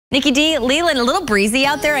Nikki-Dee, Leland, a little breezy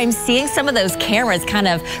out there. I'm seeing some of those cameras kind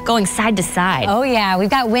of going side to side. Oh, yeah. We've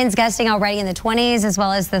got winds gusting already in the 20s as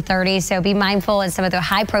well as the 30s. So be mindful in some of the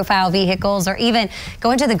high-profile vehicles or even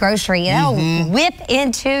going to the grocery. It'll whip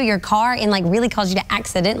into your car and really cause you to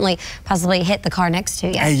accidentally possibly hit the car next to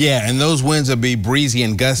you. Yeah, and those winds will be breezy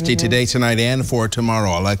and gusty today, tonight, and for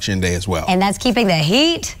tomorrow, Election Day as well. And that's keeping the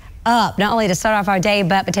heat up, not only to start off our day,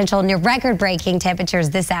 but potential near record-breaking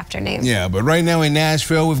temperatures this afternoon. Yeah, but right now in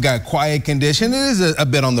Nashville, we've got quiet condition. It is a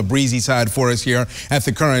bit on the breezy side for us here at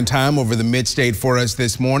the current time over the mid-state for us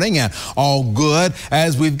this morning. And all good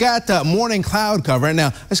as we've got morning cloud cover.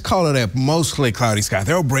 Now, let's call it a mostly cloudy sky.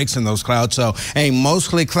 There are breaks in those clouds, so a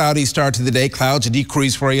mostly cloudy start to the day. Clouds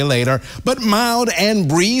decrease for you later, but mild and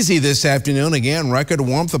breezy this afternoon. Again, record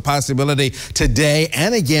warmth, a possibility today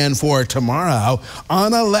and again for tomorrow.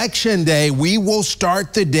 On Election Day, we will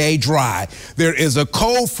start the day dry. There is a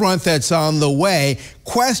cold front that's on the way.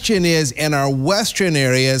 Question is, in our western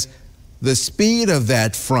areas, the speed of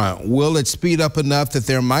that front, will it speed up enough that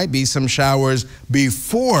there might be some showers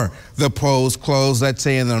before the polls close, let's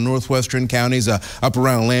say in the northwestern counties up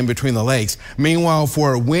around land between the lakes. Meanwhile,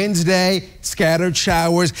 for Wednesday, scattered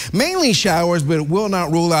showers, mainly showers, but it will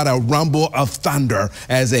not rule out a rumble of thunder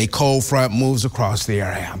as a cold front moves across the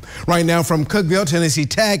area. Right now from Cookeville, Tennessee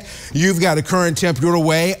Tech, you've got a current temperature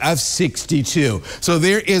away of 62. So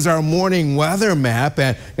there is our morning weather map,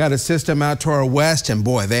 and got a system out to our west, and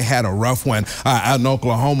boy, they had a rough one out in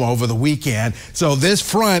Oklahoma over the weekend. So this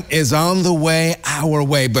front is on the way our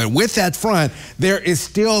way, but with that front, there is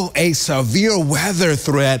still a severe weather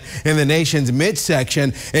threat in the nation's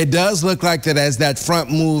midsection. It does look like that as that front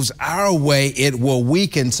moves our way, it will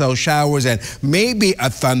weaken, so showers and maybe a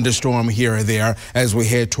thunderstorm here or there as we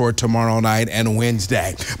head toward tomorrow night and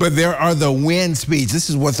Wednesday. But there are the wind speeds. This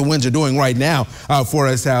is what the winds are doing right now for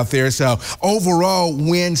us out there. So overall,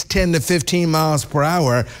 winds 10 to 15 miles per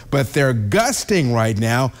hour, but they're gusting right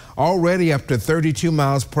now, already up to 32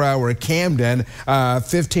 miles per hour at Camden,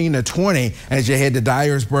 15 to 20 as you head to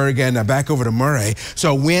Dyersburg and back over to Murray.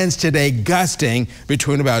 So winds today gusting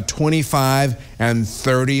between about 25 and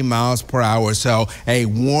 30 miles per hour. So a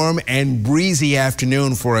warm and breezy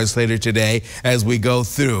afternoon for us later today as we go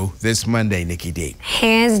through this Monday, Nikki-Dee.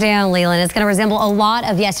 Hands down, Leland. It's going to resemble a lot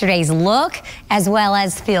of yesterday's look as well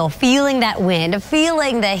as feeling that wind,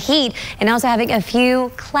 feeling the heat, and also having a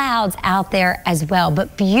few clouds out there as well.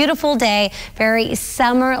 But beautiful day, very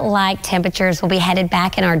summer-like temperatures will be headed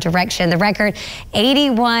back in our direction. The record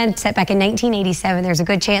 81 set back in 1987. There's a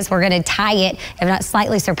good chance we're going to tie it, if not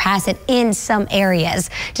slightly surpass it, in some areas.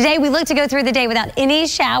 Today, we look to go through the day without any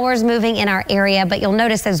showers moving in our area, but you'll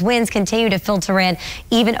notice those winds continue to filter in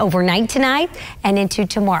even overnight tonight and into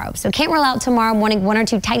tomorrow. So can't rule out tomorrow morning one or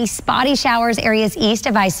two tiny spotty showers areas east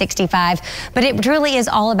of I-65, but it truly is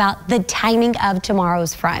all about the timing of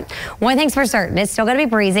tomorrow's front. One thing's for certain, it's still going to be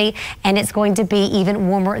breezy and it's going to be even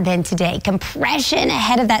warmer than today. Compression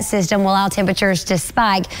ahead of that system will allow temperatures to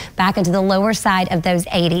spike back into the lower side of those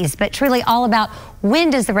 80s, but truly all about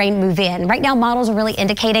when does the rain move in? Right now, models are really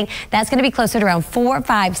indicating that's going to be closer to around 4,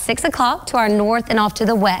 5, 6 o'clock to our north and off to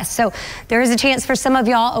the west. So there is a chance for some of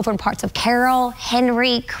y'all over in parts of Carroll,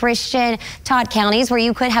 Henry, Christian, Todd counties where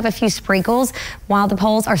you could have a few sprinkles while the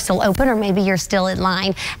polls are still open, or maybe you're still in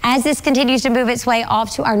line. As this continues to move its way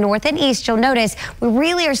off to our north and east, you'll notice we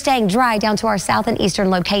really are staying dry down to our south and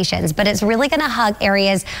eastern locations, but it's really going to hug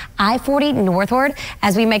areas I-40 northward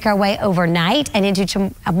as we make our way overnight and into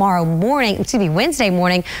tomorrow morning, Wednesday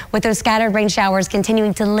morning, with those scattered rain showers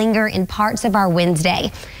continuing to linger in parts of our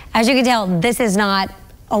Wednesday. As you can tell, this is not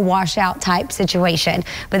a washout type situation,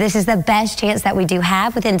 but this is the best chance that we do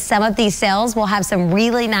have. Within some of these cells, we'll have some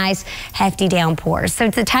really nice hefty downpours. So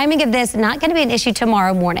it's the timing of this not going to be an issue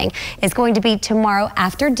tomorrow morning. It's going to be tomorrow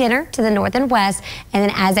after dinner to the north and west, and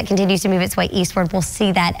then as it continues to move its way eastward, we'll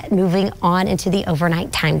see that moving on into the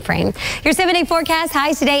overnight time frame. Your 7-day forecast,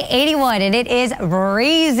 highs today 81, and it is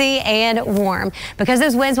breezy and warm. Because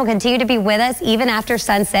those winds will continue to be with us even after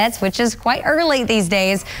sunsets, which is quite early these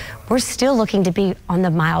days, we're still looking to be on the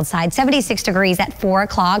mild side. 76 degrees at 4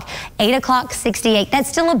 o'clock, 8 o'clock, 68. That's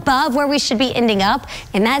still above where we should be ending up,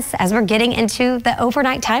 and that's as we're getting into the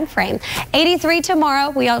overnight time frame. 83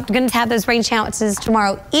 tomorrow. We are going to have those rain chances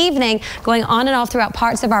tomorrow evening, going on and off throughout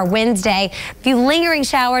parts of our Wednesday. A few lingering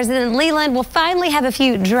showers, and then Leland will finally have a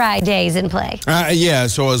few dry days in play. Yeah,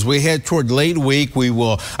 so as we head toward late week, we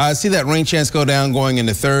will see that rain chance go down going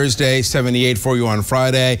into Thursday, 78 for you on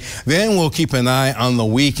Friday. Then we'll keep an eye on the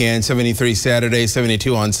weekend. and 73 Saturday,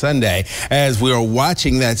 72 on Sunday. As we are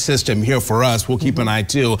watching that system here for us, we'll keep an eye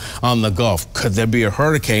too on the Gulf. Could there be a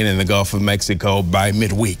hurricane in the Gulf of Mexico by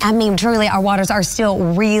midweek? I mean, truly, our waters are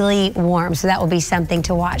still really warm, so that will be something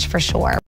to watch for sure.